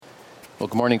Well,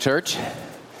 good morning, church.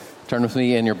 Turn with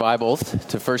me in your Bibles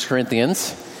to 1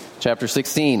 Corinthians chapter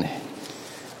 16.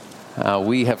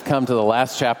 We have come to the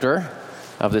last chapter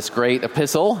of this great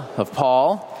epistle of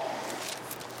Paul.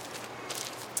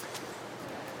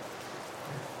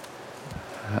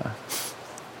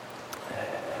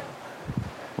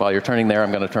 While you're turning there, I'm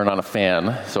going to turn on a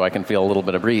fan so I can feel a little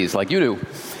bit of breeze like you do.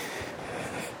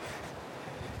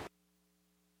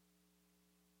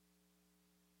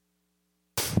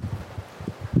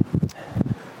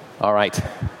 All right,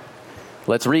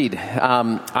 let's read.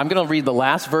 I'm going to read the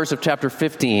last verse of chapter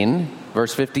 15,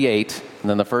 verse 58, and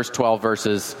then the first 12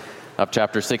 verses of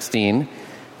chapter 16.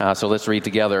 So let's read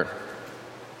together.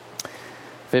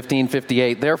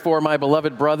 15:58. Therefore, my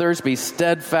beloved brothers, be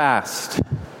steadfast,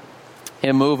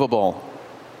 immovable,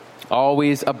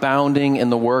 always abounding in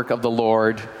the work of the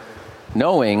Lord,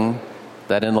 knowing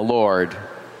that in the Lord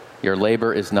your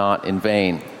labor is not in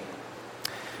vain.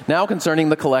 Now concerning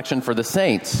the collection for the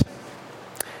saints.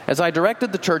 As I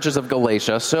directed the churches of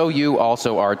Galatia, so you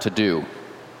also are to do.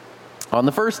 On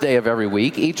the first day of every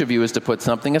week, each of you is to put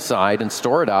something aside and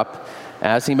store it up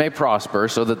as he may prosper,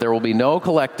 so that there will be no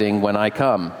collecting when I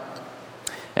come.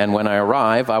 And when I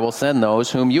arrive, I will send those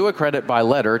whom you accredit by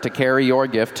letter to carry your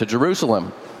gift to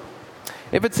Jerusalem.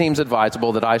 If it seems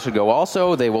advisable that I should go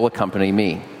also, they will accompany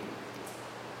me.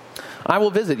 I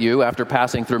will visit you after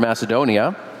passing through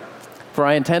Macedonia, for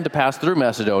I intend to pass through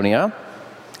Macedonia,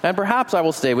 and perhaps I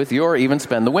will stay with you or even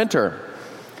spend the winter,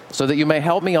 so that you may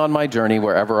help me on my journey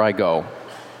wherever I go.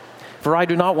 For I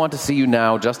do not want to see you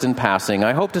now just in passing.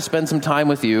 I hope to spend some time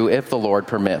with you if the Lord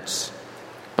permits.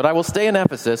 But I will stay in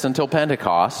Ephesus until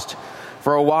Pentecost,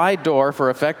 for a wide door for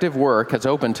effective work has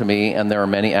opened to me, and there are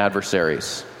many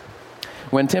adversaries.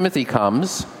 When Timothy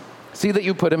comes, see that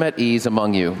you put him at ease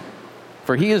among you,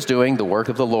 for he is doing the work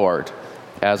of the Lord,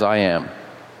 as I am.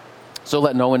 So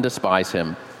let no one despise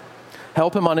him.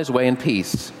 Help him on his way in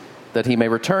peace, that he may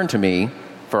return to me,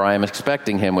 for I am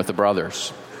expecting him with the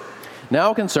brothers.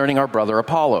 Now concerning our brother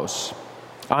Apollos,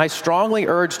 I strongly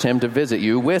urged him to visit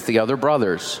you with the other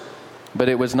brothers, but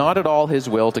it was not at all his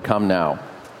will to come now.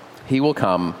 He will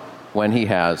come when he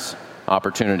has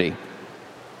opportunity.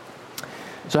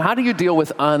 So how do you deal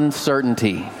with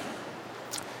uncertainty?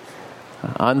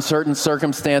 Uncertain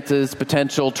circumstances,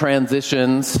 potential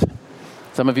transitions.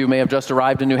 Some of you may have just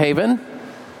arrived in New Haven.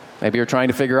 Maybe you're trying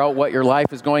to figure out what your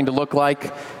life is going to look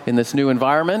like in this new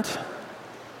environment.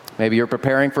 Maybe you're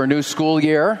preparing for a new school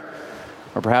year,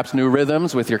 or perhaps new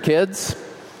rhythms with your kids.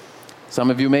 Some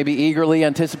of you may be eagerly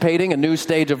anticipating a new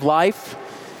stage of life,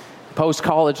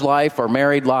 post-college life, or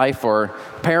married life, or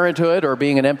parenthood, or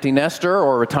being an empty nester,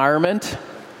 or retirement.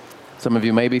 Some of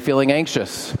you may be feeling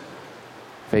anxious,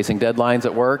 facing deadlines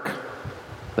at work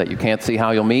that you can't see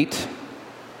how you'll meet,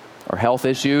 or health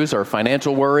issues, or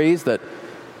financial worries that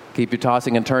keep you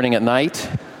tossing and turning at night.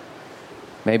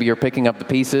 Maybe you're picking up the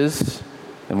pieces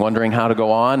and wondering how to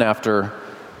go on after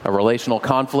a relational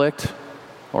conflict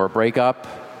or a breakup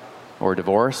or a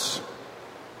divorce.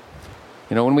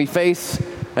 You know, when we face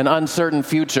an uncertain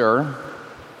future,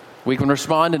 we can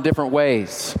respond in different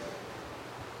ways.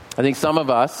 I think some of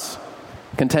us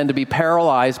can tend to be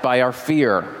paralyzed by our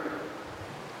fear.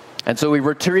 And so we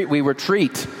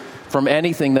retreat from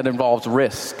anything that involves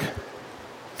risk.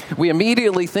 We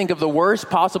immediately think of the worst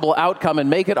possible outcome and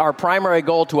make it our primary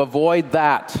goal to avoid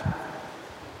that.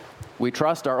 We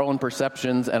trust our own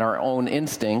perceptions and our own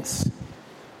instincts,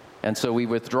 and so we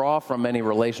withdraw from many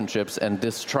relationships and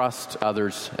distrust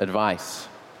others' advice.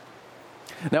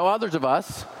 Now, others of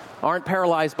us aren't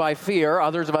paralyzed by fear.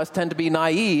 Others of us tend to be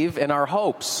naive in our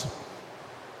hopes.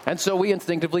 And so we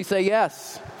instinctively say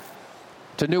yes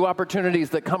to new opportunities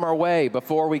that come our way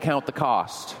before we count the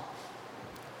cost.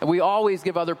 And we always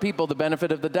give other people the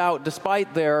benefit of the doubt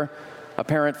despite their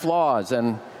apparent flaws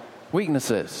and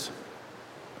weaknesses.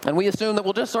 And we assume that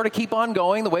we'll just sort of keep on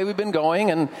going the way we've been going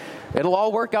and it'll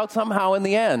all work out somehow in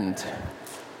the end.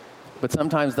 But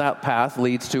sometimes that path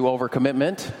leads to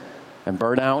overcommitment and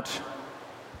burnout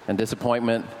and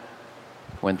disappointment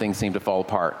when things seem to fall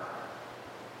apart.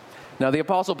 Now, the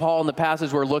Apostle Paul in the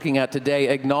passage we're looking at today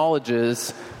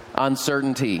acknowledges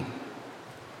uncertainty.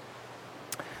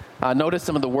 Notice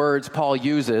some of the words Paul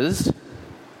uses.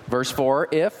 Verse 4,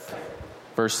 if.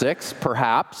 Verse 6,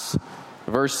 perhaps.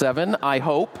 Verse 7, I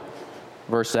hope.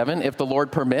 Verse 7, if the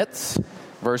Lord permits.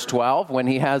 Verse 12, when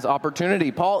he has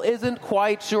opportunity. Paul isn't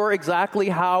quite sure exactly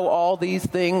how all these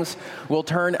things will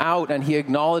turn out, and he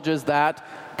acknowledges that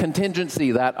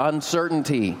contingency, that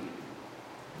uncertainty.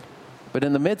 But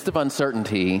in the midst of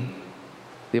uncertainty,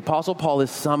 the Apostle Paul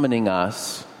is summoning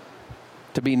us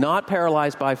to be not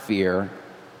paralyzed by fear,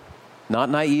 not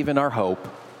naive in our hope,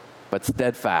 but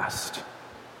steadfast.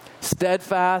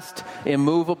 Steadfast,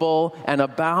 immovable, and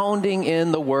abounding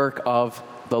in the work of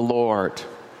the Lord.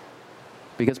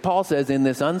 Because Paul says in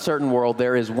this uncertain world,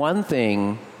 there is one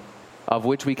thing of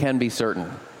which we can be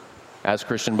certain as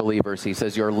Christian believers. He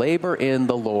says, your labor in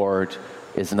the Lord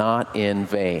is not in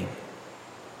vain.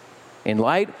 In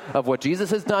light of what Jesus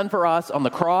has done for us on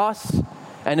the cross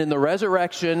and in the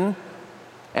resurrection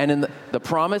and in the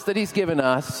promise that he's given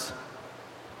us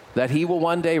that he will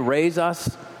one day raise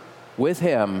us with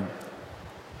him,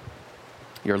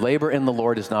 your labor in the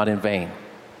Lord is not in vain.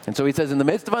 And so he says, in the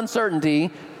midst of uncertainty,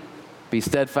 be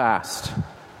steadfast.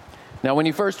 Now, when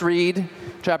you first read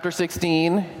chapter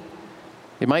 16,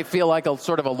 it might feel like a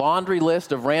sort of a laundry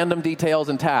list of random details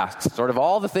and tasks, sort of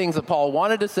all the things that Paul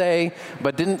wanted to say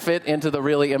but didn't fit into the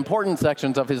really important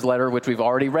sections of his letter, which we've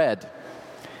already read.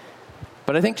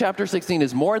 But I think chapter 16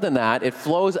 is more than that. It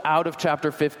flows out of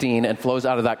chapter 15 and flows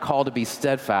out of that call to be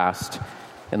steadfast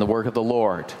in the work of the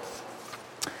Lord.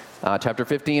 Chapter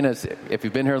 15, is, if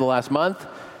you've been here the last month,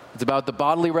 it's about the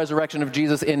bodily resurrection of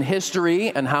Jesus in history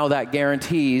and how that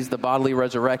guarantees the bodily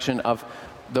resurrection of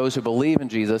those who believe in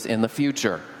Jesus in the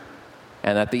future.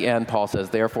 And at the end, Paul says,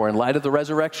 therefore, in light of the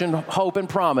resurrection, hope, and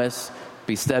promise,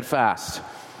 be steadfast.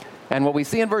 And what we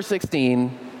see in verse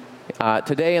 16,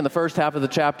 today in the first half of the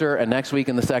chapter and next week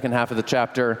in the second half of the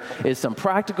chapter, is some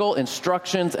practical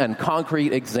instructions and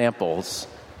concrete examples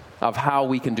of how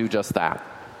we can do just that.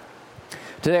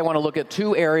 Today I want to look at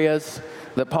two areas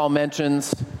that Paul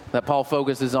mentions, that Paul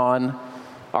focuses on: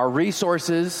 our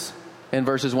resources in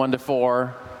verses 1 to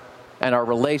 4, and our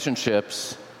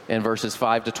relationships in verses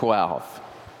 5 to 12,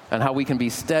 and how we can be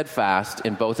steadfast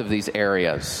in both of these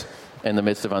areas in the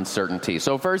midst of uncertainty.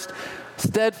 So first,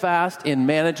 steadfast in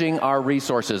managing our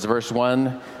resources, verse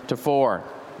 1 to 4.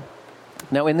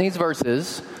 Now in these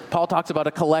verses, Paul talks about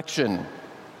a collection.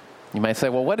 You might say,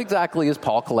 well, what exactly is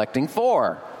Paul collecting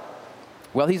for?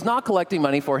 Well, he's not collecting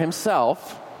money for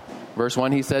himself. Verse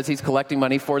 1, he says he's collecting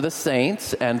money for the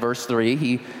saints, and verse 3,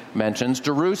 he mentions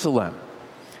Jerusalem.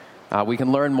 We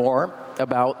can learn more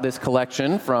about this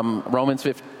collection from Romans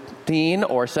 15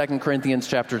 or 2 Corinthians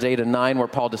chapters 8 and 9, where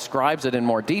Paul describes it in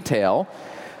more detail.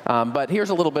 But here's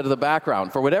a little bit of the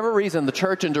background. For whatever reason, the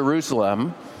church in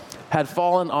Jerusalem had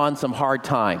fallen on some hard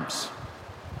times.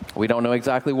 We don't know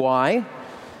exactly why.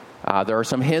 There are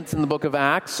some hints in the book of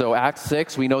Acts. So Acts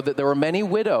 6, we know that there were many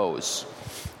widows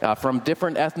from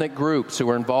different ethnic groups who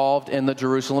were involved in the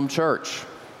Jerusalem church.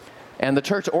 And the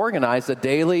church organized a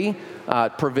daily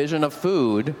provision of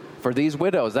food for these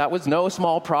widows. That was no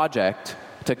small project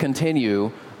to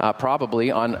continue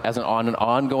probably on an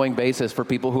ongoing basis for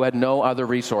people who had no other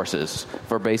resources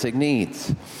for basic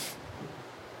needs.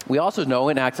 We also know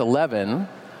in Acts 11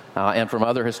 and from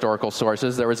other historical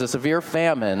sources, there was a severe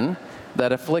famine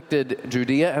that afflicted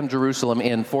Judea and Jerusalem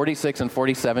in 46 and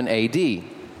 47 AD.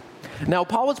 Now,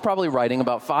 Paul was probably writing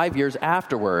about 5 years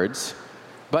afterwards,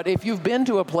 but if you've been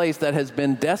to a place that has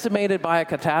been decimated by a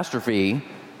catastrophe,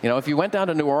 if you went down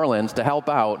to New Orleans to help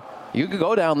out, you could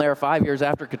go down there 5 years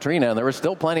after Katrina, and there was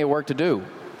still plenty of work to do.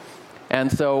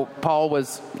 And so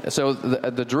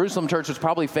the Jerusalem church was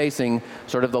probably facing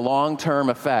sort of the long-term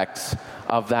effects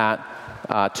of that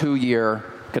 2-year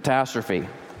catastrophe.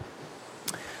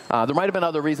 There might have been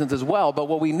other reasons as well, but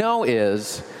what we know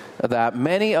is that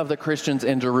many of the Christians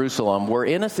in Jerusalem were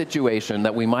in a situation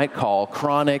that we might call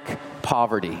chronic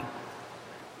poverty.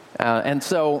 And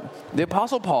so the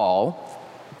Apostle Paul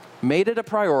made it a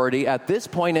priority at this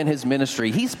point in his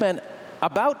ministry. He spent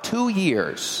about 2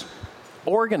 years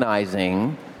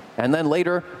organizing and then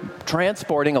later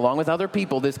transporting, along with other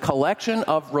people, this collection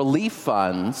of relief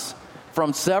funds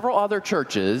from several other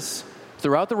churches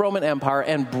throughout the Roman Empire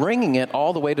and bringing it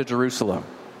all the way to Jerusalem.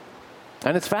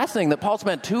 And it's fascinating that Paul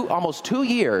spent almost 2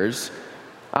 years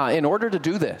in order to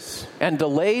do this, and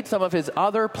delayed some of his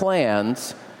other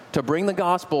plans to bring the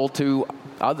gospel to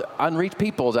unreached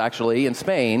peoples, actually, in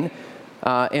Spain,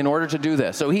 in order to do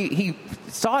this. So he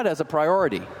saw it as a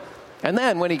priority. And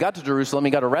then when he got to Jerusalem,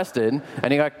 he got arrested,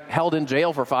 and he got held in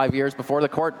jail for 5 years before the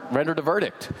court rendered a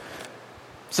verdict.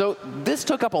 So this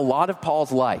took up a lot of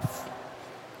Paul's life.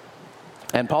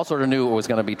 And Paul sort of knew it was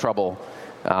going to be trouble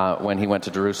when he went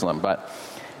to Jerusalem. But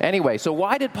anyway, so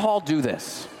why did Paul do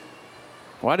this?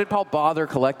 Why did Paul bother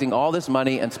collecting all this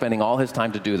money and spending all his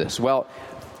time to do this? Well,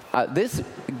 this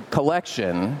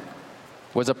collection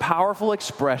was a powerful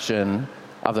expression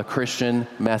of the Christian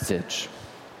message.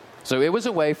 So it was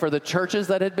a way for the churches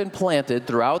that had been planted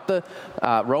throughout the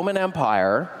Roman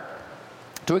Empire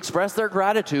to express their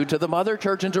gratitude to the mother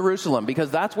church in Jerusalem, because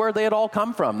that's where they had all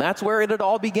come from. That's where it had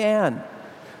all began.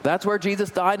 That's where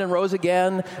Jesus died and rose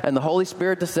again, and the Holy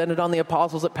Spirit descended on the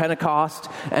apostles at Pentecost,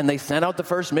 and they sent out the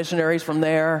first missionaries from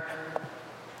there.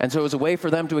 And so it was a way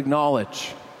for them to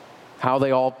acknowledge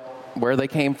where they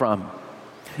came from.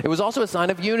 It was also a sign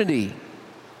of unity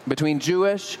between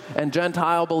Jewish and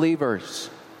Gentile believers.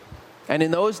 And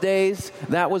in those days,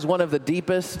 that was one of the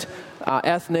deepest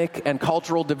ethnic and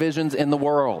cultural divisions in the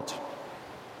world.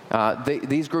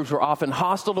 These groups were often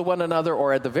hostile to one another,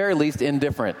 or at the very least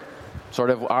indifferent. Sort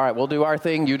of, all right, we'll do our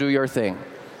thing, you do your thing.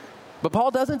 But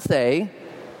Paul doesn't say,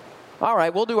 all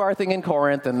right, we'll do our thing in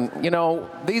Corinth, and,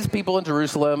 these people in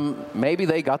Jerusalem, maybe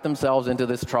they got themselves into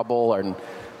this trouble, and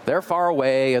they're far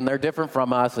away, and they're different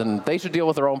from us, and they should deal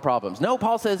with their own problems. No,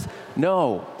 Paul says,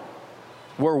 no.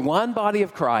 We're one body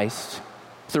of Christ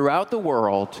throughout the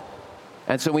world,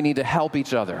 and so we need to help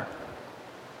each other.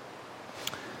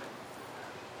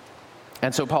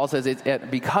 And so Paul says,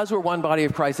 because we're one body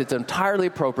of Christ, it's entirely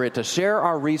appropriate to share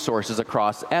our resources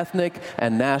across ethnic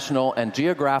and national and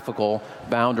geographical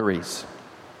boundaries.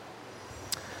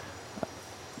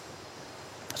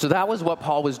 So that was what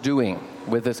Paul was doing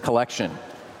with this collection.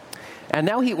 And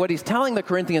now what he's telling the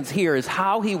Corinthians here is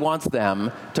how he wants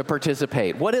them to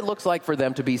participate, what it looks like for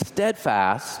them to be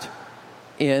steadfast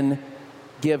in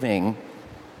giving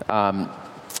and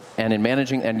in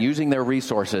managing and using their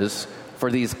resources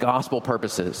for these gospel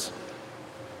purposes.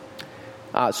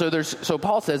 So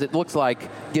Paul says it looks like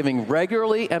giving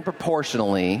regularly and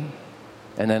proportionally,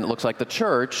 and then it looks like the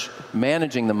church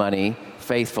managing the money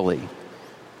faithfully.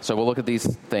 So we'll look at these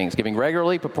things, giving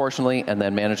regularly, proportionally, and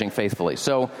then managing faithfully.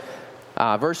 So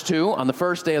verse 2, on the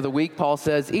first day of the week, Paul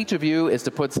says, each of you is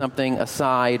to put something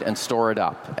aside and store it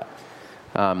up.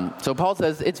 So Paul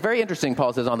says, it's very interesting,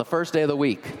 Paul says, on the first day of the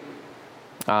week.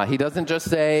 He doesn't just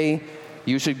say,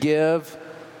 you should give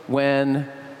when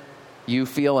you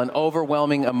feel an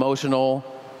overwhelming emotional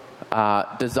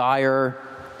desire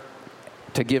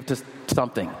to give to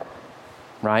something,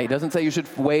 right? He doesn't say you should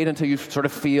wait until you sort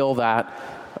of feel that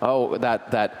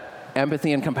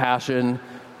empathy and compassion.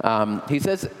 He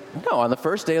says, no, on the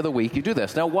first day of the week you do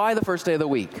this. Now, why the first day of the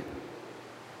week?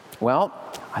 Well,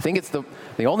 I think it's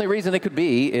the only reason it could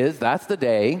be is that's the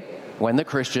day when the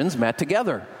Christians met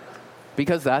together.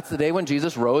 Because that's the day when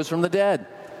Jesus rose from the dead.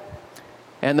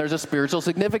 And there's a spiritual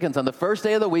significance. On the first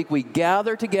day of the week, we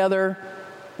gather together.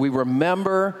 We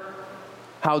remember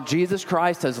how Jesus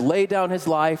Christ has laid down his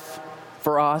life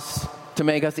for us to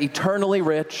make us eternally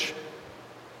rich.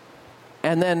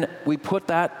 And then we put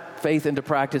that faith into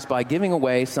practice by giving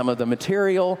away some of the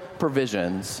material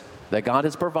provisions that God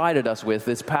has provided us with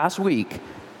this past week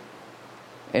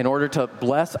in order to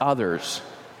bless others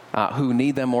who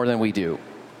need them more than we do.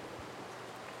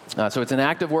 So it's an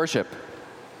act of worship.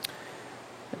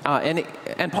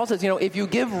 And Paul says, if you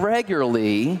give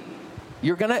regularly,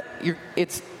 you're going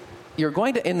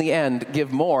to, in the end,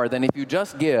 give more than if you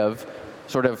just give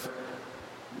sort of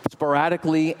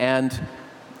sporadically and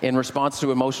in response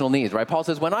to emotional needs, right? Paul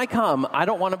says, when I come, I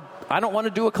don't want to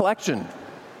do a collection.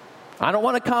 I don't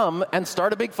want to come and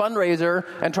start a big fundraiser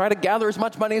and try to gather as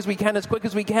much money as we can as quick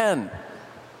as we can.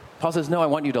 Paul says, no, I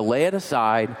want you to lay it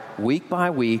aside week by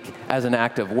week as an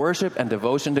act of worship and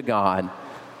devotion to God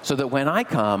so that when I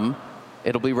come,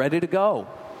 it'll be ready to go.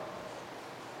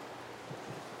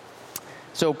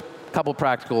 So a couple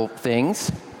practical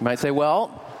things. You might say,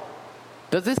 well,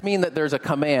 does this mean that there's a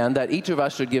command that each of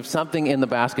us should give something in the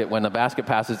basket when the basket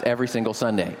passes every single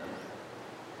Sunday?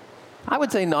 I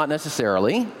would say not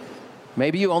necessarily.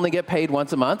 Maybe you only get paid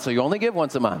once a month, so you only give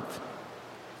once a month.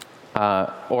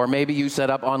 Or maybe you set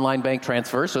up online bank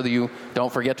transfers so that you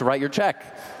don't forget to write your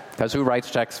check, because who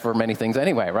writes checks for many things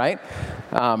anyway, right?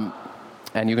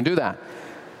 And you can do that.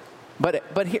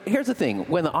 But here's the thing.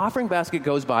 When the offering basket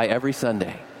goes by every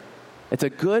Sunday, it's a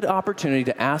good opportunity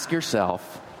to ask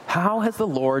yourself, how has the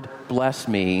Lord blessed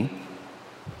me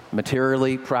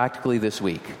materially, practically this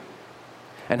week?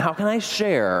 And how can I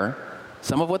share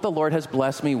some of what the Lord has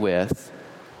blessed me with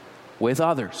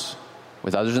others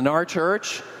in our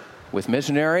church, with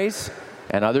missionaries,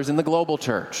 and others in the global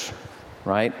church,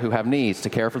 right, who have needs to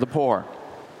care for the poor.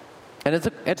 And it's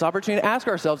an opportunity to ask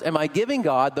ourselves, am I giving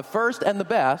God the first and the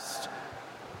best,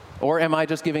 or am I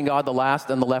just giving God the last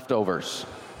and the leftovers,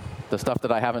 the stuff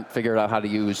that I haven't figured out how to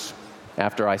use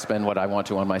after I spend what I want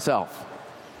to on myself?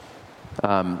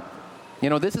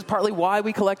 This is partly why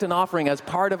we collect an offering as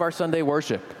part of our Sunday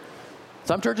worship.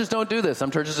 Some churches don't do this.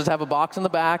 Some churches just have a box in the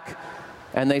back,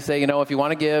 and they say, if you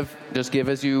want to give, just give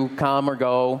as you come or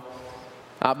go.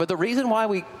 But the reason why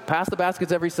we pass the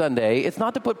baskets every Sunday, it's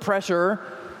not to put pressure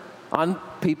on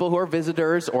people who are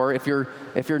visitors, or if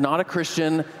you're not a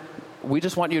Christian, we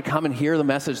just want you to come and hear the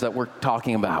message that we're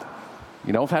talking about.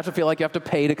 You don't have to feel like you have to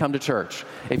pay to come to church.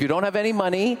 If you don't have any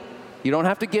money, you don't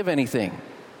have to give anything.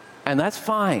 And that's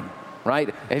fine,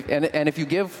 right? And if you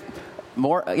give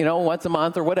more, once a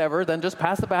month or whatever, then just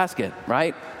pass the basket,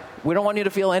 right? We don't want you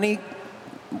to feel any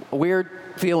weird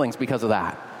feelings because of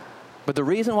that. But the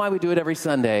reason why we do it every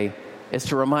Sunday is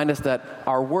to remind us that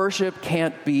our worship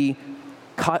can't be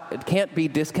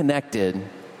disconnected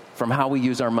from how we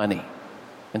use our money.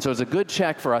 And so it's a good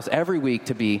check for us every week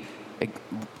to be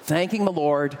thanking the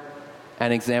Lord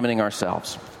and examining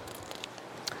ourselves.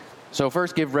 So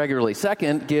first, give regularly.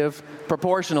 Second, give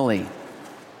proportionally.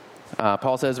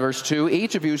 Paul says, verse 2,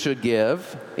 each of you should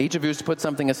give, each of you should put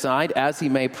something aside as he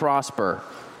may prosper.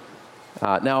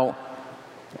 Paul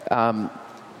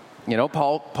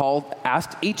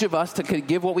asked each of us to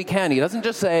give what we can. He doesn't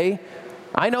just say,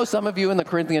 I know some of you in the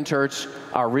Corinthian church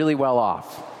are really well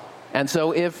off. And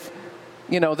so if,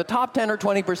 the top 10 or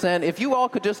 20%, if you all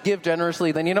could just give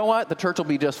generously, then you know what? The church will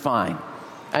be just fine.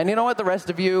 And you know what? The rest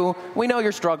of you, we know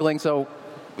you're struggling, so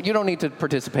you don't need to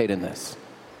participate in this.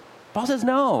 Paul says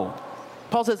no.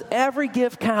 Paul says every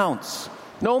gift counts,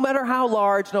 no matter how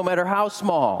large, no matter how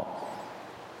small,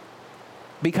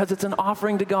 because it's an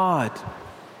offering to God.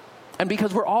 And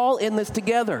because we're all in this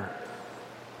together.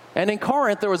 And in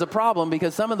Corinth, there was a problem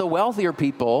because some of the wealthier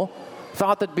people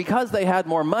thought that because they had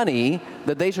more money,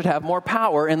 that they should have more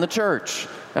power in the church.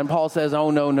 And Paul says,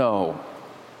 oh, no.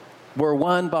 We're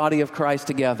one body of Christ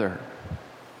together.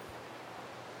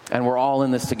 And we're all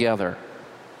in this together.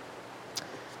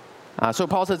 So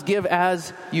Paul says, give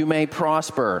as you may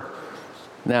prosper.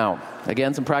 Now,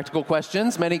 again, some practical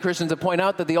questions. Many Christians have pointed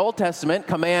out that the Old Testament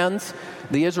commands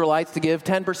the Israelites to give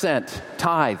 10%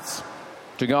 tithes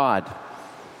to God.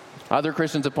 Other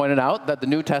Christians have pointed out that the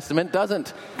New Testament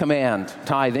doesn't command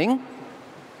tithing.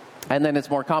 And then it's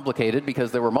more complicated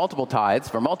because there were multiple tithes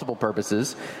for multiple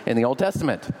purposes in the Old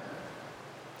Testament.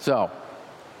 So,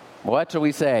 what shall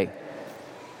we say?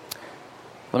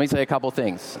 Let me say a couple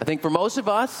things. I think for most of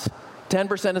us,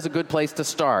 10% is a good place to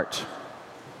start.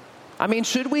 I mean,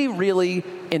 should we really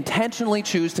intentionally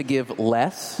choose to give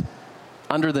less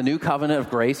under the new covenant of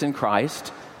grace in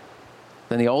Christ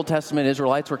than the Old Testament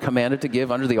Israelites were commanded to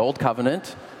give under the Old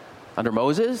Covenant, under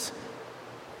Moses?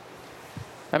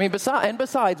 I mean,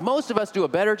 besides, most of us do a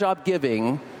better job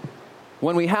giving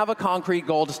when we have a concrete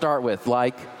goal to start with,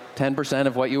 like 10%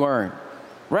 of what you earn,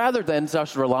 rather than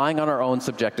just relying on our own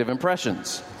subjective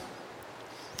impressions.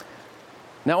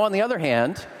 Now, on the other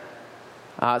hand,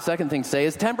 second thing to say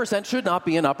is 10% should not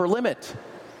be an upper limit.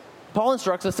 Paul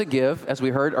instructs us to give, as we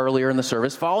heard earlier in the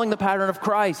service, following the pattern of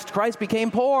Christ. Christ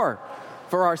became poor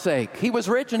for our sake. He was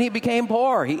rich and he became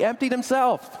poor. He emptied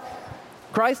himself.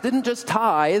 Christ didn't just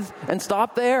tithe and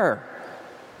stop there.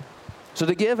 So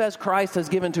to give as Christ has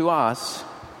given to us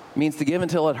means to give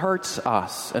until it hurts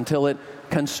us, until it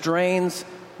constrains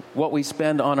what we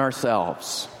spend on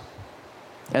ourselves.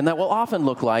 And that will often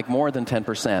look like more than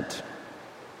 10%.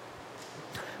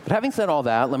 But having said all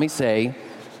that, let me say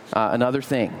another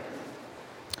thing.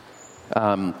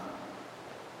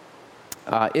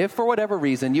 If for whatever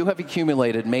reason you have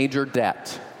accumulated major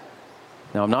debt,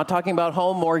 now I'm not talking about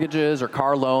home mortgages or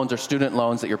car loans or student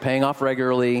loans that you're paying off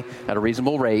regularly at a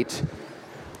reasonable rate,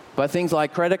 but things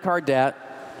like credit card debt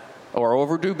or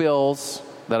overdue bills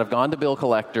that have gone to bill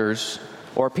collectors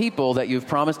or people that you've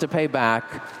promised to pay back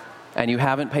and you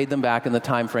haven't paid them back in the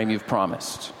time frame you've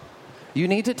promised. You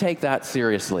need to take that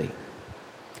seriously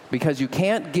because you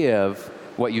can't give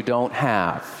what you don't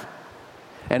have.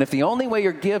 And if the only way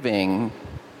you're giving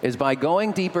is by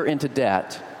going deeper into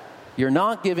debt, you're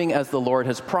not giving as the Lord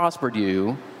has prospered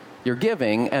you. You're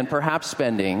giving and perhaps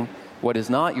spending what is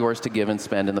not yours to give and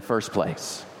spend in the first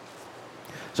place.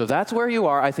 So if that's where you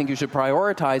are, I think you should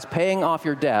prioritize paying off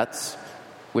your debts,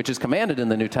 which is commanded in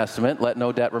the New Testament, let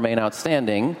no debt remain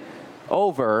outstanding,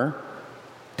 over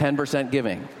 10%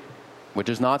 giving, which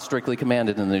is not strictly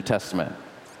commanded in the New Testament.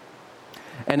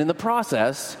 And in the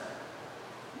process,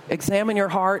 examine your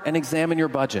heart and examine your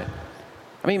budget.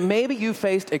 I mean, maybe you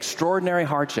faced extraordinary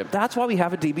hardship. That's why we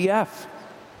have a DBF.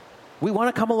 We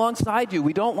want to come alongside you.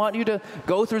 We don't want you to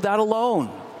go through that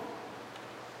alone.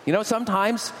 You know,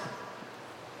 sometimes,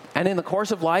 and in the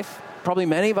course of life, probably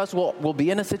many of us will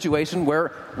be in a situation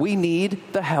where we need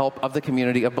the help of the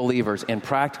community of believers in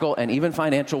practical and even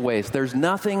financial ways. There's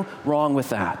nothing wrong with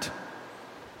that.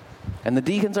 And the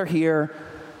deacons are here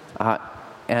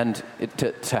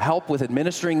to help with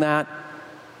administering that,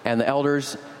 and the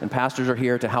elders and pastors are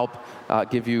here to help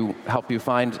you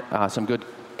find some good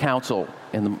counsel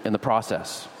in the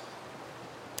process.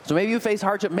 So maybe you face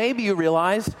hardship. Maybe you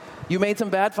realize you made some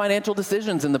bad financial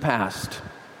decisions in the past.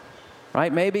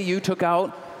 Right? Maybe you took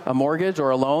out a mortgage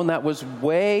or a loan that was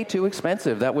way too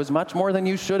expensive, that was much more than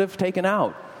you should have taken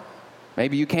out.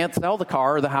 Maybe you can't sell the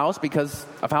car or the house because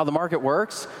of how the market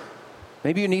works.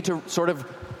 Maybe you need to sort of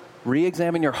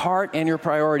re-examine your heart and your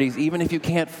priorities, even if you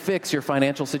can't fix your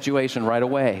financial situation right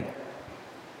away.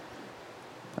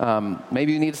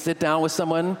 Maybe you need to sit down with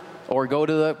someone or go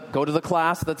to the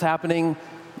class that's happening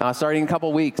starting in a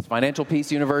couple weeks, Financial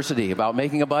Peace University, about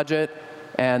making a budget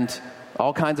and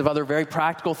all kinds of other very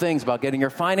practical things about getting your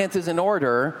finances in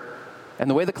order. And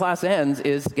the way the class ends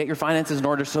is get your finances in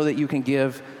order so that you can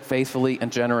give faithfully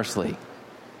and generously.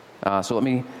 So let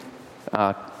me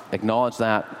acknowledge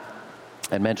that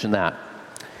and mention that.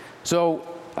 So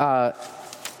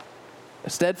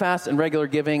steadfast and regular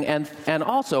giving, and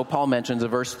also Paul mentions in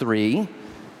verse 3,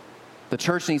 the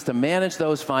church needs to manage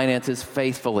those finances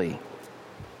faithfully.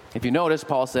 If you notice,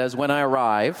 Paul says, when I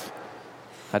arrive,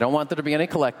 I don't want there to be any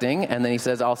collecting. And then he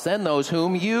says, I'll send those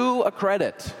whom you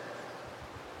accredit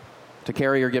to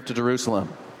carry your gift to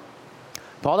Jerusalem.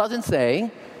 Paul doesn't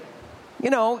say,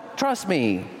 trust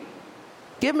me.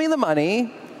 Give me the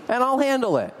money and I'll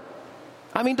handle it.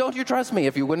 I mean, don't you trust me?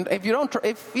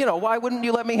 Why wouldn't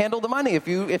you let me handle the money if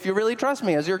you really trust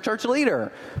me as your church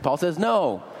leader? Paul says,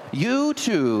 no, you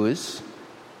choose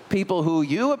people who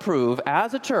you approve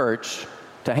as a church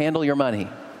to handle your money.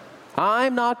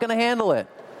 I'm not going to handle it.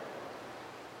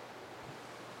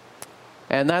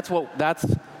 And that's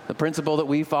the principle that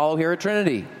we follow here at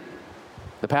Trinity.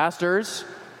 The pastors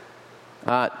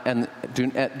and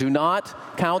do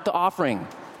not count the offering.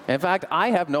 In fact,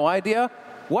 I have no idea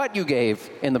what you gave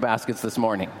in the baskets this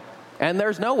morning. And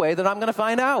there's no way that I'm going to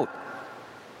find out.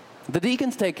 The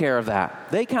deacons take care of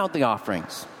that. They count the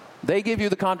offerings. They give you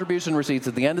the contribution receipts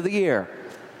at the end of the year.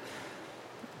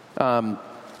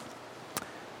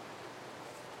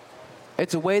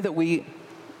 It's a way that we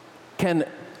can,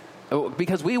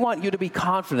 because we want you to be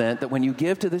confident that when you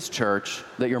give to this church,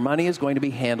 that your money is going to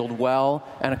be handled well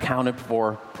and accounted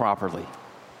for properly.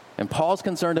 And Paul's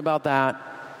concerned about that,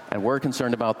 and we're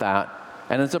concerned about that.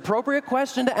 And it's an appropriate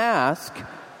question to ask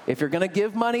if you're going to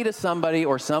give money to somebody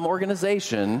or some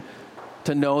organization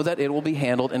to know that it will be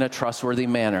handled in a trustworthy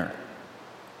manner.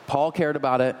 Paul cared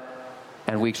about it,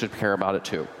 and we should care about it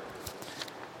too.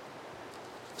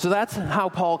 So that's how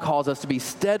Paul calls us to be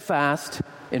steadfast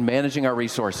in managing our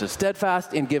resources,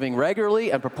 steadfast in giving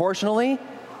regularly and proportionally,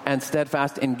 and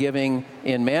steadfast in giving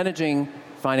in managing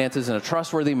finances in a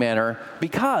trustworthy manner,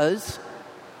 because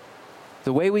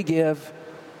the way we give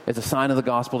is a sign of the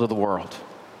gospel to the world.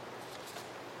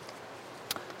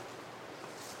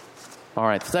 All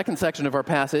right, the second section of our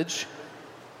passage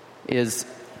is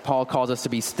Paul calls us to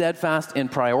be steadfast in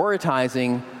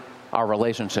prioritizing our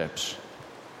relationships.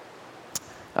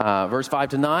 Verse 5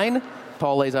 to 9,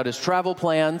 Paul lays out his travel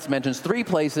plans, mentions 3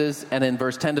 places, and in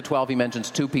verse 10 to 12 he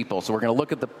mentions 2 people. So we're going to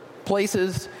look at the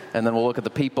places, and then we'll look at the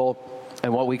people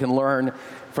and what we can learn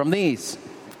from these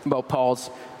about Paul's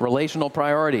relational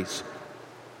priorities.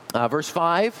 Verse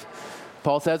 5,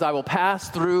 Paul says, I will pass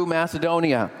through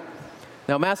Macedonia.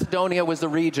 Now, Macedonia was the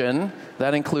region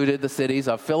that included the cities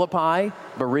of Philippi,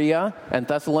 Berea, and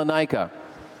Thessalonica.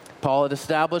 Paul had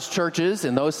established churches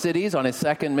in those cities on his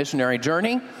second missionary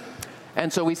journey.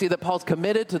 And so we see that Paul's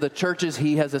committed to the churches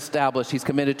he has established. He's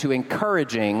committed to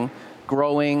encouraging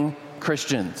growing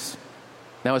Christians.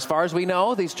 Now, as far as we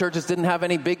know, these churches didn't have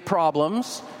any big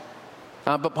problems,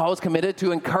 but Paul is committed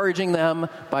to encouraging them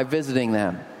by visiting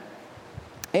them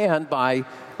and by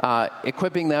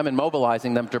equipping them and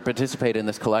mobilizing them to participate in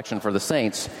this collection for the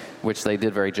saints, which they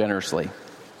did very generously.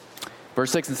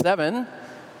 Verse 6 and 7,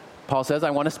 Paul says,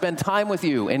 I want to spend time with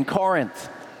you in Corinth.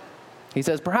 He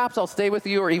says, perhaps I'll stay with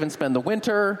you or even spend the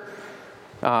winter.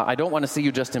 I don't want to see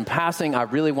you just in passing. I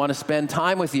really want to spend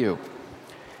time with you.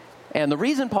 And the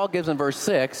reason Paul gives in verse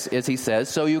 6 is he says,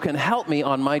 so you can help me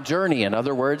on my journey. In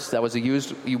other words, that was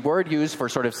a word used for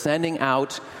sort of sending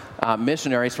out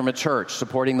missionaries from a church,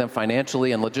 supporting them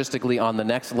financially and logistically on the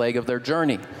next leg of their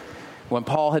journey. When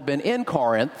Paul had been in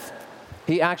Corinth,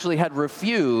 he actually had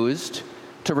refused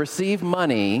to receive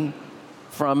money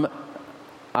from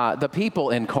the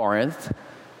people in Corinth,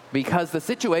 because the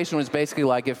situation was basically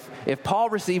like if Paul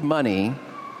received money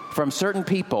from certain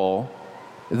people,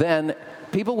 then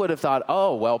people would have thought,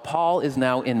 oh, well, Paul is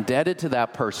now indebted to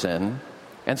that person,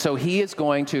 and so he is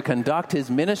going to conduct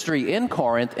his ministry in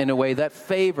Corinth in a way that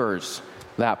favors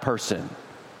that person.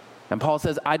 And Paul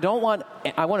says, I want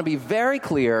to be very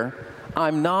clear,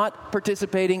 I'm not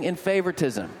participating in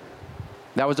favoritism.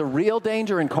 That was a real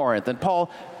danger in Corinth, and Paul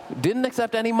didn't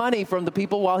accept any money from the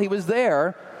people while he was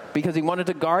there because he wanted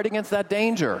to guard against that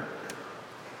danger.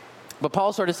 But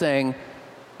Paul's sort of saying,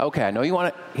 okay, I know you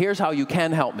want to, here's how you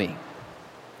can help me.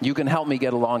 you can help me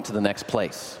get along to the next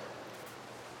place.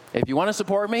 If you want to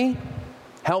support me,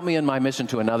 help me in my mission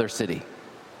to another city.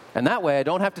 And that way I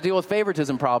don't have to deal with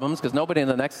favoritism problems, because nobody in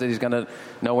the next city is going to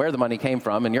know where the money came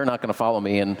from, and you're not going to follow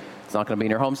me, and it's not going to be in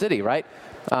your home city, right?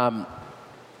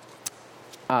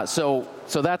 So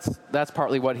that's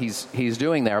partly what he's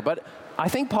doing there. But I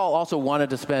think Paul also wanted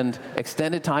to spend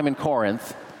extended time in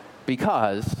Corinth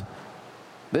because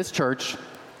this church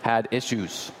had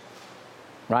issues,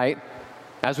 right?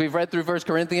 As we've read through 1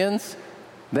 Corinthians,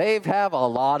 they have a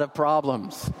lot of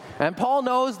problems. And Paul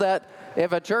knows that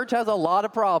if a church has a lot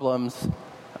of problems,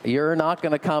 you're not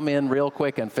going to come in real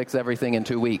quick and fix everything in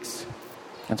 2 weeks.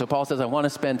 And so Paul says, I want to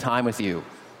spend time with you.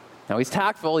 Now, he's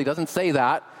tactful. He doesn't say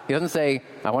that. He doesn't say,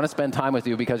 I want to spend time with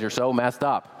you because you're so messed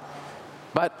up.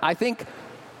 But I think,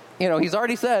 he's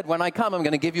already said, when I come, I'm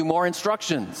going to give you more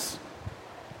instructions.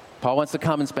 Paul wants to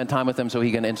come and spend time with them so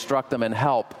he can instruct them and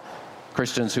help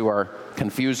Christians who are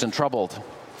confused and troubled.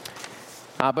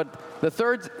 But the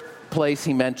third place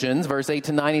he mentions, verse 8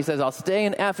 to 9, he says, I'll stay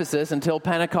in Ephesus until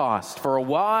Pentecost, for a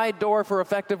wide door for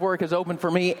effective work is open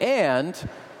for me, and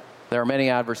there are many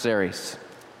adversaries.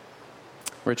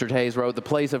 Richard Hayes wrote, the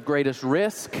place of greatest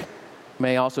risk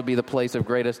may also be the place of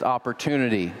greatest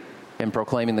opportunity in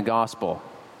proclaiming the gospel.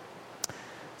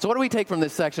 So what do we take from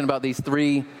this section about these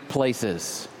 3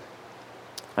 places?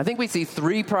 I think we see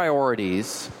 3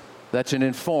 priorities that should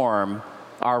inform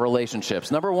our relationships.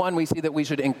 Number 1, we see that we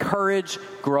should encourage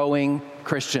growing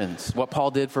Christians, what Paul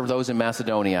did for those in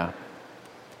Macedonia.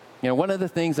 One of the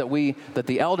things that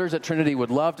the elders at Trinity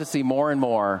would love to see more and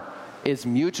more is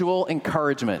mutual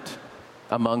encouragement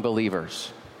among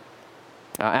believers.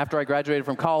 After I graduated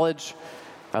from college,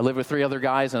 I lived with 3 other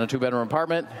guys in a 2-bedroom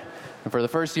apartment. And for the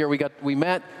first year, we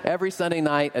met every Sunday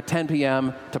night at 10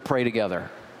 p.m. to pray together.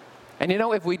 And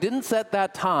if we didn't set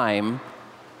that time,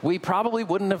 we probably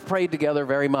wouldn't have prayed together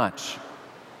very much.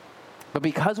 But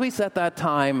because we set that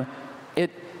time,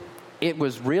 it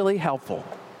was really helpful.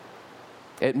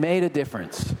 It made a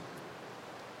difference.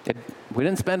 We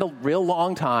didn't spend a real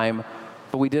long time,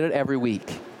 but we did it every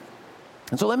week.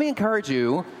 And so let me encourage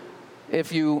you,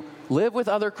 if you live with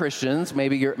other Christians,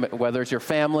 whether it's your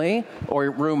family or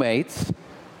your roommates,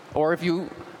 or if you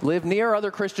live near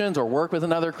other Christians or work with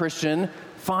another Christian,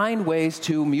 find ways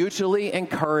to mutually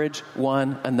encourage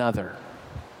one another.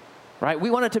 Right? We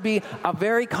want it to be a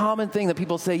very common thing that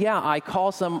people say, yeah, I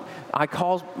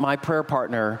call my prayer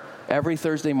partner every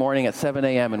Thursday morning at 7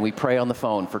 a.m. and we pray on the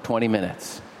phone for 20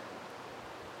 minutes.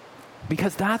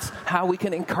 Because that's how we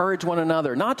can encourage one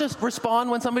another. Not just respond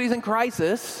when somebody's in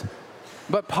crisis,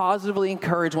 but positively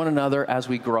encourage one another as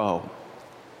we grow.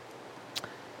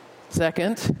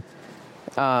 Second,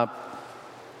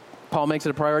 Paul makes it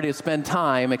a priority to spend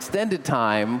extended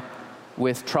time,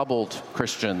 with troubled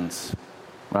Christians,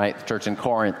 right? The church in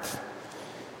Corinth.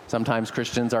 Sometimes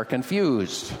Christians are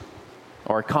confused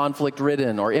or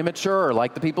conflict-ridden or immature,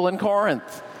 like the people in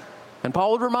Corinth. And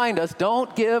Paul would remind us,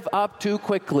 don't give up too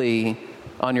quickly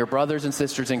on your brothers and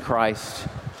sisters in Christ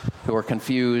who are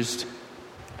confused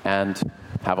and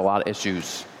have a lot of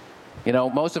issues.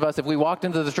 Most of us, if we walked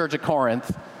into the church at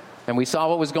Corinth and we saw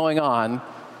what was going on,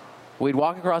 we'd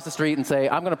walk across the street and say,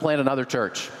 I'm going to plant another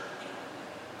church.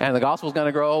 And the gospel's going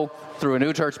to grow through a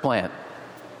new church plant.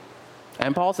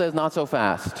 And Paul says, not so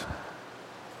fast.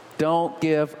 Don't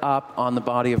give up on the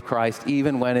body of Christ,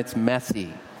 even when it's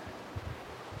messy.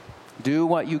 Do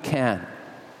what you can.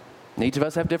 And each of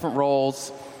us have different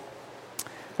roles,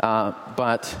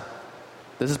 but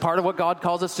this is part of what God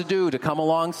calls us to do, to come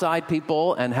alongside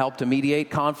people and help to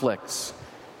mediate conflicts,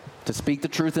 to speak the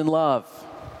truth in love,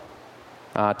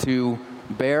 to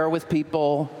bear with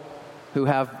people who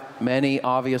have many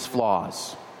obvious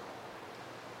flaws.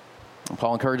 And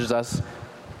Paul encourages us,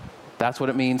 that's what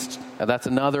it means. That's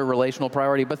another relational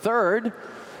priority. But third,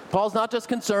 Paul's not just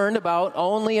concerned about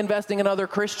only investing in other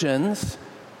Christians.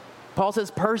 Paul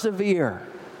says persevere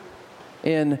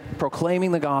in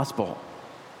proclaiming the gospel,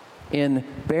 in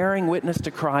bearing witness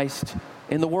to Christ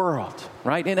in the world,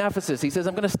 right? In Ephesus, he says,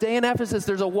 I'm going to stay in Ephesus.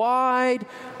 There's a wide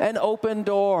and open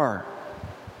door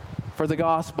for the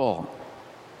gospel.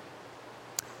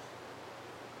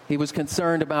 He was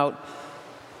concerned about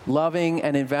loving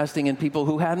and investing in people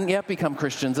who hadn't yet become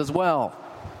Christians as well.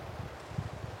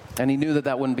 And he knew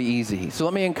that wouldn't be easy. So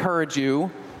let me encourage you,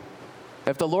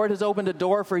 if the Lord has opened a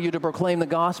door for you to proclaim the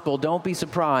gospel, don't be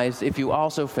surprised if you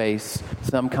also face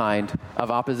some kind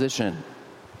of opposition.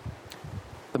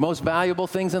 The most valuable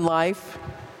things in life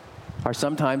are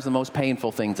sometimes the most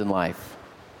painful things in life.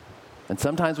 And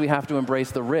sometimes we have to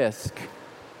embrace the risk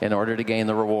in order to gain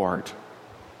the reward.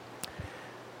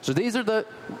 So these are the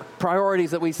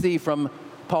priorities that we see from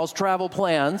Paul's travel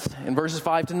plans in verses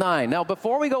 5 to 9. Now,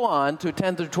 before we go on to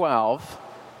 10 through 12,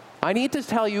 I need to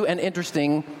tell you an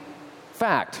interesting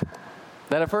fact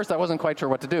that at first I wasn't quite sure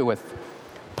what to do with.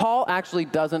 Paul actually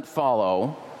doesn't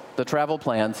follow the travel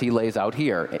plans he lays out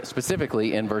here,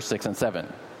 specifically in verse 6 and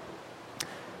 7.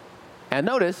 And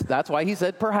notice, that's why he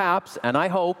said perhaps, and I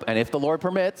hope, and if the Lord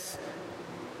permits,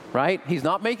 right? He's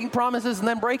not making promises and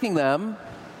then breaking them,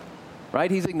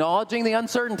 right? He's acknowledging the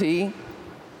uncertainty.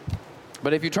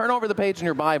 But if you turn over the page in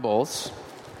your Bibles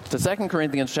to 2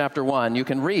 Corinthians chapter 1, you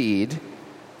can read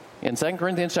in 2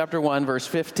 Corinthians chapter 1, verse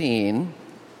 15,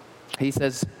 he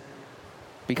says,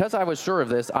 because I was sure of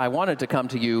this, I wanted to come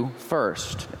to you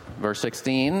first. Verse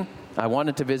 16, I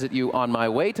wanted to visit you on my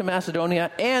way to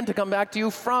Macedonia and to come back to you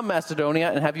from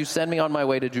Macedonia and have you send me on my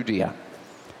way to Judea.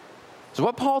 So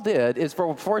what Paul did is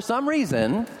for some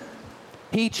reason,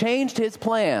 he changed his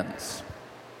plans.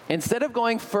 Instead of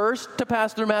going first to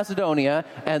pass through Macedonia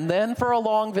and then for a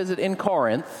long visit in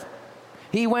Corinth,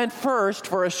 he went first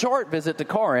for a short visit to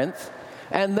Corinth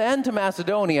and then to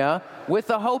Macedonia with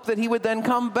the hope that he would then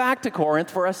come back to Corinth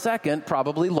for a second,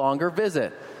 probably longer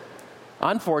visit.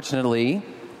 Unfortunately,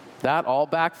 that all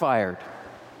backfired.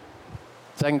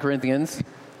 2 Corinthians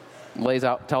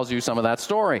tells you some of that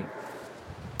story.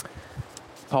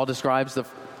 Paul describes the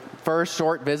first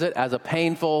short visit as a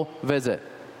painful visit,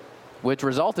 which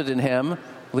resulted in him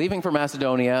leaving for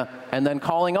Macedonia and then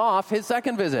calling off his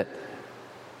second visit.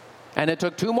 And it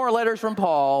took 2 more letters from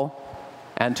Paul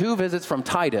and 2 visits from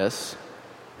Titus,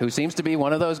 who seems to be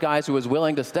one of those guys who was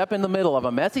willing to step in the middle of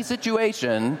a messy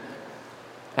situation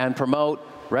and promote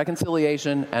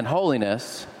reconciliation and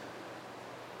holiness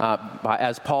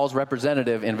as Paul's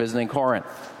representative in visiting Corinth.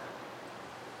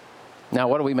 Now,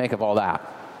 what do we make of all that?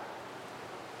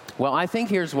 Well, I think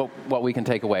here's what we can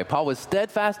take away. Paul was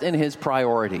steadfast in his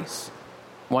priorities,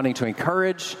 wanting to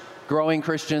encourage growing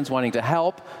Christians, wanting to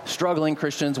help struggling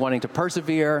Christians, wanting to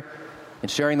persevere in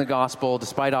sharing the gospel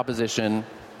despite opposition.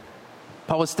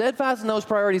 Paul was steadfast in those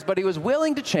priorities, but he was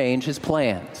willing to change his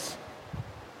plans.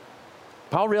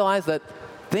 Paul realized that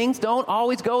things don't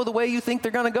always go the way you think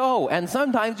they're going to go, and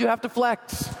sometimes you have to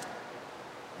flex,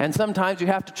 and sometimes you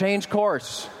have to change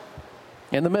course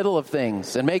in the middle of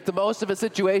things and make the most of a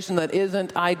situation that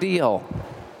isn't ideal.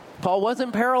 Paul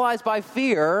wasn't paralyzed by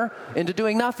fear into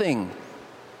doing nothing.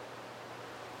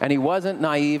 And he wasn't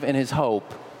naive in his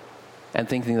hope and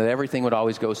thinking that everything would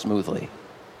always go smoothly.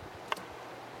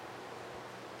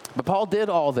 But Paul did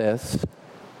all this.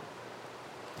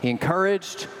 He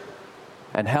encouraged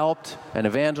and helped and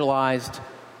evangelized,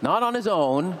 not on his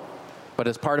own, but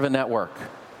as part of a network.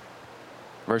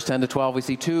 Verse 10 to 12, we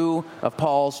see 2 of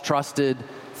Paul's trusted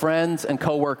friends and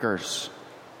co-workers,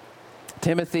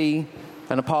 Timothy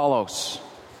and Apollos.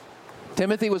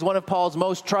 Timothy was one of Paul's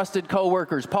most trusted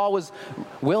co-workers. Paul was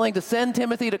willing to send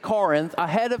Timothy to Corinth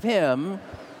ahead of him.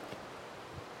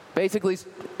 Basically,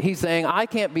 he's saying, I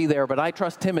can't be there, but I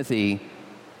trust Timothy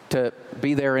to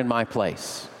be there in my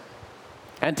place.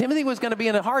 And Timothy was going to be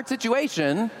in a hard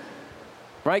situation,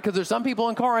 right? Because there's some people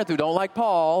in Corinth who don't like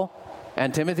Paul,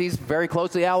 and Timothy's very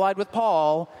closely allied with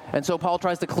Paul. And so Paul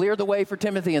tries to clear the way for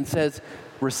Timothy and says,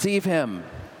 receive him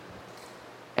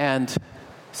and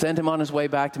send him on his way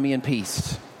back to me in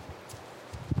peace.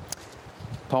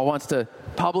 Paul wants to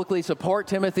publicly support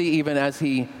Timothy even as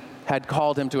he had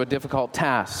called him to a difficult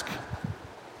task.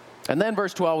 And then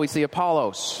verse 12, we see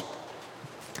Apollos.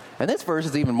 And this verse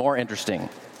is even more interesting.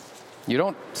 You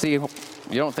don't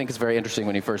think it's very interesting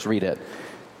when you first read it.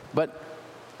 But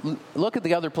look at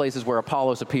the other places where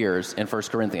Apollos appears in 1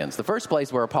 Corinthians. The first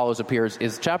place where Apollos appears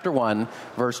is chapter 1,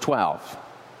 verse 12.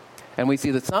 And we see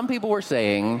that some people were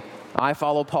saying, I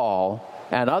follow Paul,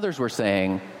 and others were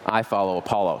saying, I follow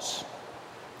Apollos.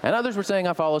 And others were saying,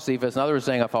 I follow Cephas, and others were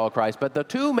saying, I follow Christ. But the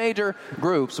 2 major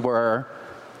groups were,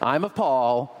 I'm of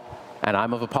Paul, and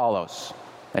I'm of Apollos.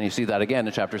 And you see that again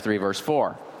in chapter 3, verse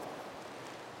 4.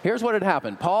 Here's what had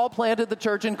happened. Paul planted the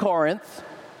church in Corinth.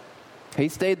 He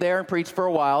stayed there and preached for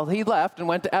a while. He left and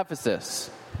went to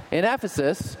Ephesus. In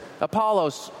Ephesus,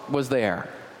 Apollos was there.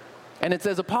 And it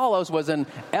says Apollos was an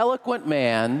eloquent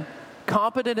man,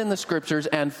 competent in the scriptures,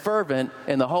 and fervent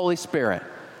in the Holy Spirit.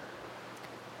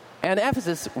 And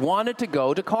Ephesus wanted to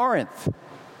go to Corinth.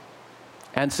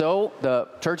 And so the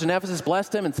church in Ephesus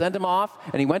blessed him and sent him off,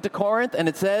 and he went to Corinth, and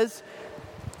it says,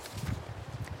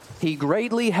 he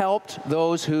greatly helped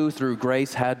those who through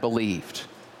grace had believed.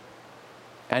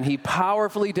 And he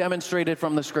powerfully demonstrated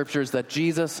from the scriptures that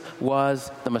Jesus was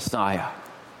the Messiah.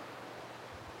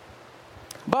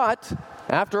 But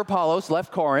after Apollos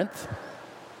left Corinth,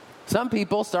 some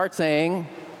people start saying,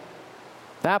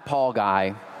 that Paul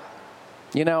guy,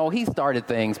 You know, he started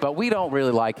things, but we don't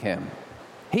really like him.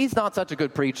 He's not such a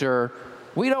good preacher.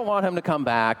 We don't want him to come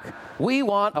back. We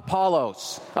want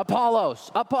Apollos.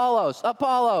 Apollos, Apollos,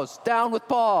 Apollos. Down with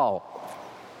Paul.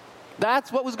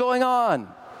 That's what was going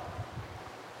on.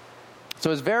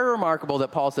 So it's very remarkable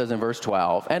that Paul says in verse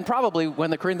 12, and probably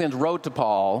when the Corinthians wrote to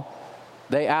Paul,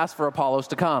 they asked for Apollos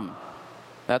to come.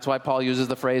 That's why Paul uses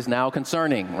the phrase now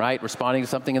concerning, right? Responding to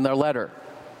something in their letter.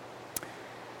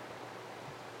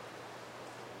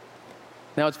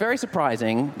 Now, it's very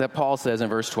surprising that Paul says in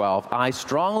verse 12, I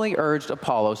strongly urged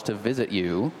Apollos to visit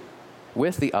you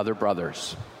with the other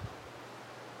brothers.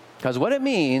 Because what it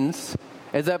means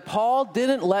is that Paul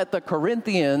didn't let the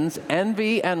Corinthians'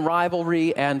 envy and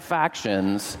rivalry and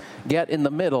factions get in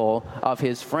the middle of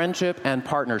his friendship and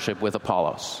partnership with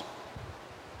Apollos.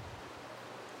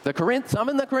 Some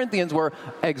in the Corinthians were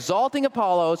exalting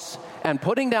Apollos and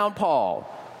putting down Paul.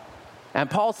 And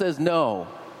Paul says, no,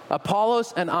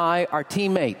 Apollos and I are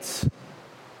teammates.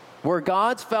 We're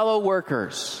God's fellow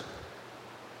workers.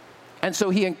 And so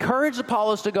he encouraged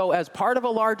Apollos to go as part of a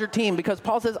larger team because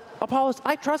Paul says, Apollos,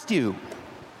 I trust you.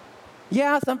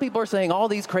 Yeah, some people are saying all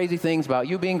these crazy things about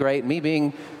you being great, me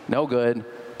being no good,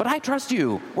 but I trust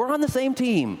you. We're on the same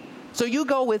team. So you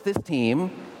go with this team,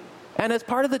 and as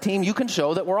part of the team, you can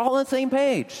show that we're all on the same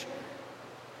page.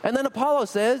 And then Apollos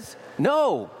says,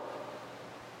 no,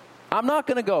 I'm not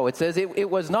going to go. It says it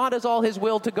was not as all his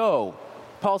will to go.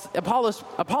 Apollos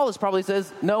probably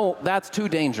says, no, that's too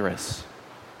dangerous.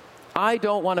 I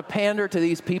don't want to pander to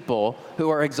these people who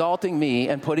are exalting me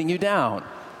and putting you down.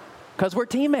 Because we're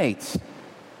teammates.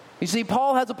 You see,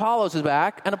 Paul has Apollos'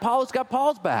 back, and Apollos got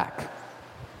Paul's back.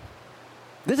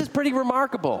 This is pretty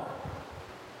remarkable.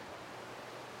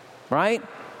 Right?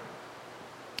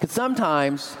 Because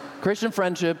sometimes Christian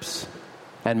friendships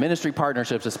and ministry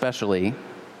partnerships especially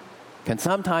can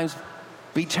sometimes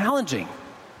be challenging.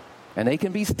 And they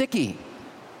can be sticky.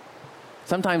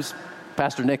 Sometimes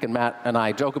Pastor Nick and Matt and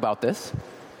I joke about this.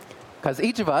 Because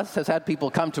each of us has had people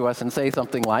come to us and say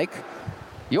something like,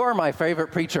 you're my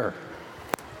favorite preacher.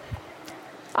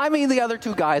 I mean, the other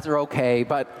two guys are okay,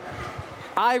 but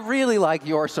I really like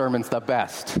your sermons the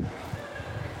best. And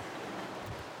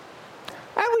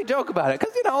we joke about it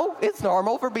because, you know, it's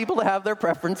normal for people to have their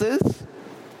preferences.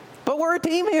 But we're a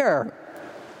team here.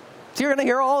 So you're going to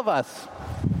hear all of us.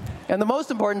 And the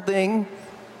most important thing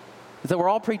is that we're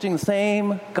all preaching the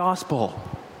same gospel.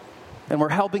 And we're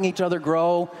helping each other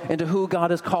grow into who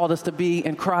God has called us to be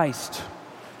in Christ.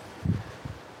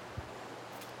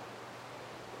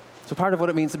 So part of what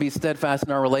it means to be steadfast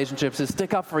in our relationships is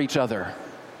stick up for each other.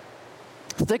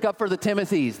 Stick up for the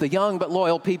Timothys, the young but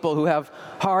loyal people who have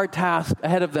hard tasks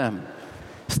ahead of them.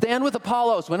 Stand with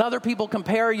Apollos when other people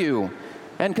compare you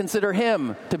and consider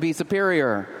him to be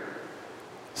superior.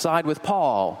 Side with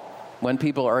Paul when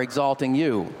people are exalting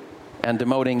you and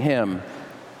demoting him.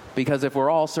 Because if we're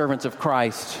all servants of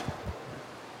Christ,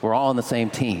 we're all on the same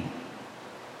team.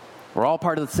 We're all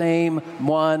part of the same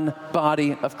one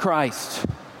body of Christ.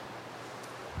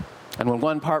 And when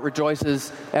one part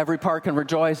rejoices, every part can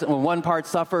rejoice. And when one part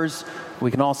suffers,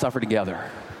 we can all suffer together.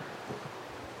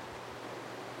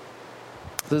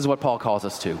 This is what Paul calls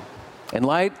us to. In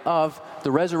light of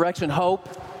the resurrection hope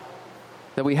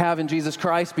that we have in Jesus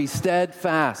Christ, be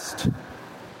steadfast.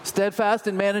 Steadfast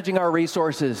in managing our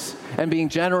resources and being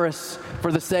generous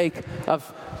for the sake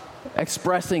of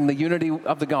expressing the unity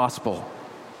of the gospel.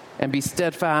 And be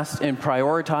steadfast in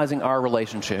prioritizing our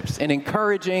relationships, in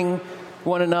encouraging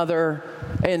one another,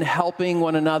 in helping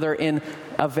one another, in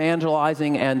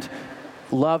evangelizing and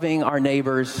loving our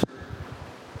neighbors,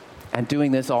 and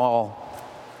doing this all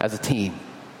as a team.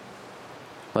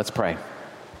 Let's pray.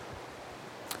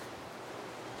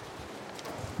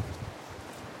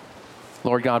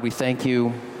 Lord God, we thank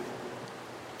you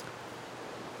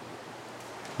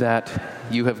that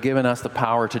you have given us the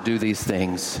power to do these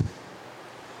things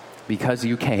because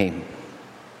you came.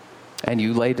 And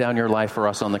you laid down your life for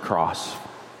us on the cross.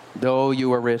 Though you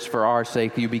were rich, for our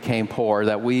sake you became poor,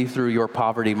 that we through your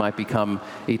poverty might become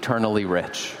eternally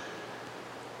rich.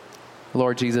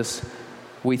 Lord Jesus,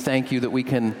 we thank you that we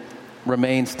can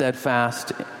remain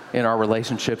steadfast in our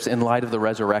relationships in light of the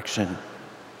resurrection.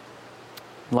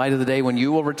 In light of the day when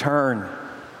you will return.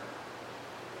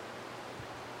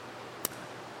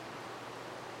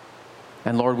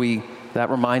 And Lord,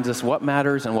 that reminds us what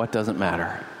matters and what doesn't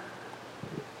matter.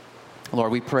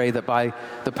 Lord, we pray that by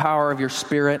the power of your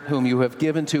Spirit, whom you have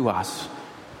given to us,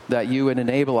 that you would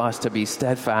enable us to be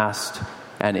steadfast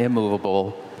and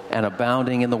immovable and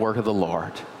abounding in the work of the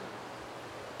Lord,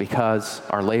 because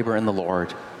our labor in the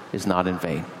Lord is not in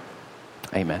vain.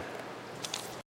 Amen.